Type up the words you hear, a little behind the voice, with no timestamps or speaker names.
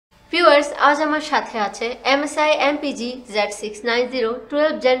Viewers, আজ আমার সাথে আছে MSI MPG Z690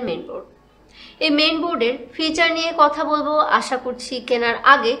 12 Gen mainboard. এই মেইনবোর্ডের ফিচার নিয়ে কথা বলবো, আশা করছি কেনার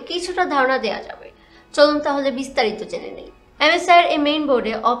আগে কিছুটা ধারণা দেওয়া যাবে। চলুন তাহলে বিস্তারিত জেনে নেই। MSI এর এই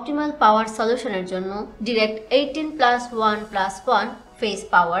মেইনবোর্ডে অপটিমাল পাওয়ার সলিউশনের জন্য direct 18+1+1 phase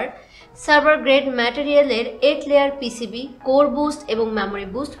power, server grade ম্যাটেরিয়ালের 8 layer PCB, core boost এবং মেমোরি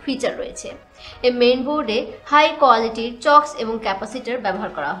বুস্ট ফিচার রয়েছে। এই মেইনবোর্ডে হাই কোয়ালিটির চক্স এবং ক্যাপাসিটর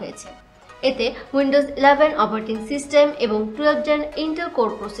ব্যবহার করা হয়েছে। এতে উইন্ডোজ 11 অপারেটিং সিস্টেম এবং 12 gen Intel core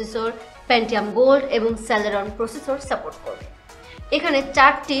processor, Pentium gold এবং সেলেরন প্রসেসর সাপোর্ট করবে। এখানে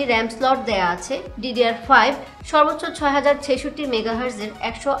 4টি র্যাম স্লট দেয়া আছে। DDR5 সর্বোচ্চ 6066 মেগাহার্জের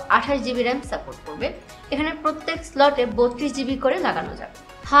 128 জিবি র্যাম সাপোর্ট করবে। এখানে প্রত্যেক স্লটে 32 জিবি করে লাগানো যাবে।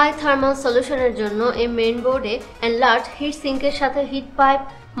 হাই থার্মাল সলিউশনের জন্য এই মেইনবোর্ডে এনলার্জ হিট সিঙ্কের সাথে hit pipe,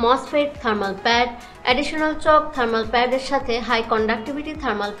 MOSFET thermal pad, additional চক থার্মাল প্যাডের সাথে হাই কন্ডাক্টিভিটি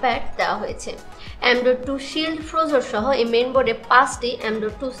থার্মাল প্যাড দেওয়া হয়েছে। M.2 শিল্ড ফ্রোজর সহ এই মেইনবোর্ডে 5টি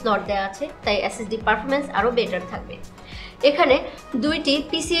M.2 স্লট দেওয়া আছে, তাই SSD পারফরমেন্স আরও বেটার থাকবে। এখানে 2টি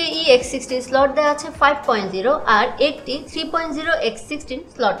PCIe X16 স্লট দেওয়া আছে 5.0 আর একটি 3.0 X16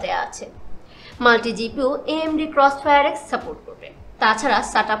 স্লট দেওয়া আছে। Multi GPU AMD Crossfire X support করবে। তাছাড়া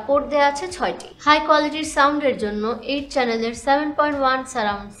SATA পোর্ট দেওয়া আছে 6টি। হাই কোয়ালিটির সাউন্ডের জন্য 8 চ্যানেলের 7.1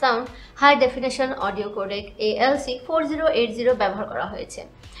 surround sound high definition audio codec ALC4080 ব্যবহার করা হয়েছে।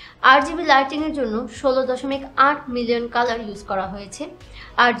 RGB লাইটিংয়ের জন্য 16.8 মিলিয়ন কালার ইউজ করা হয়েছে।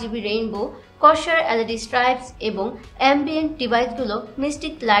 RGB রেইনবো, কর্সার LED স্ট্রাইপস এবং অ্যাম্বিয়েন্ট ডিভাইসগুলো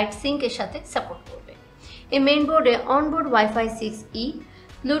মিস্টিক লাইট সিঙ্কের সাথে সাপোর্ট করবে। এই মেইনবোর্ডে onboard wifi 6E,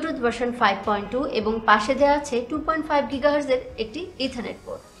 Bluetooth version 5.2 এবং পাশে দেওয়া আছে 2.5 গিগাহার্জের একটি ইথারনেট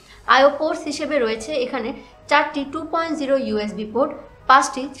পোর্ট। IO পোর্টস হিসেবে রয়েছে এখানে 4টি 2.0 USB পোর্ট,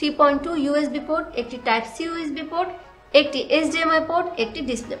 5টি 3.2 USB পোর্ট, একটি টাইপ C USB পোর্ট, একটি HDMI পোর্ট, একটি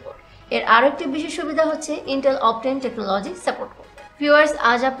ডিসপ্লে পোর্ট। এর আরও একটি বিশেষ সুবিধা হচ্ছে ইন্টেল অপটেন টেকনোলজি সাপোর্ট করবে। ভিউয়ার্স,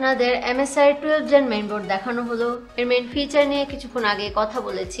 আজ আপনাদের MSI 12 জেন মেইনবোর্ড দেখানো হলো। এর মেইন ফিচার নিয়ে কিছুক্ষণ আগে কথা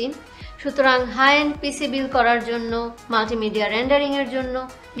বলেছি। সুতরাং হাই এন্ড পিসি বিল করার জন্য, মাল্টিমিডিয়া রেন্ডারিং এর জন্য,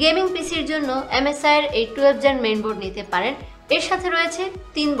 গেমিং পিসির জন্য MSI এর এই 12 জেন মেইনবোর্ড নিতে পারেন। এর সাথে রয়েছে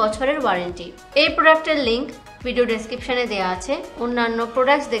 3 বছরের ওয়ারেন্টি। এই প্রোডাক্টের লিংক ভিডিও ডেসক্রিপশনে দেওয়া আছে। অন্যান্য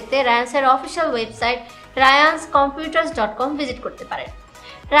প্রোডাক্টস দেখতে রায়ান্সের অফিসিয়াল ওয়েবসাইট ryanscomputers.com ভিজিট করতে পারেন।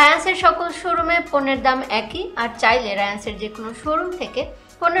 রায়ান্সের সকল শোরুমে পণ্যের দাম একই, আর চাইলে রায়ান্সের যে কোনো শোরুম থেকে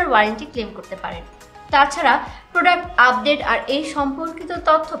পণ্যের ওয়ারেন্টি ক্লেম করতে পারেন। তাছাড়া প্রোডাক্ট আপডেট আর এই সম্পর্কিত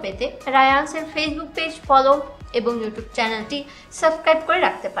তথ্য পেতে রায়ান্সের ফেসবুক পেজ ফলো এবং ইউটিউব চ্যানেলটি সাবস্ক্রাইব করে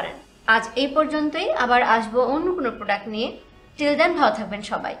রাখতে পারেন। আজ এই পর্যন্তই, আবার আসবো অন্য কোনো প্রোডাক্ট নিয়ে। টিল দেন ভালো থাকবেন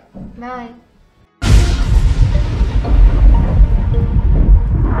সবাই, বাই।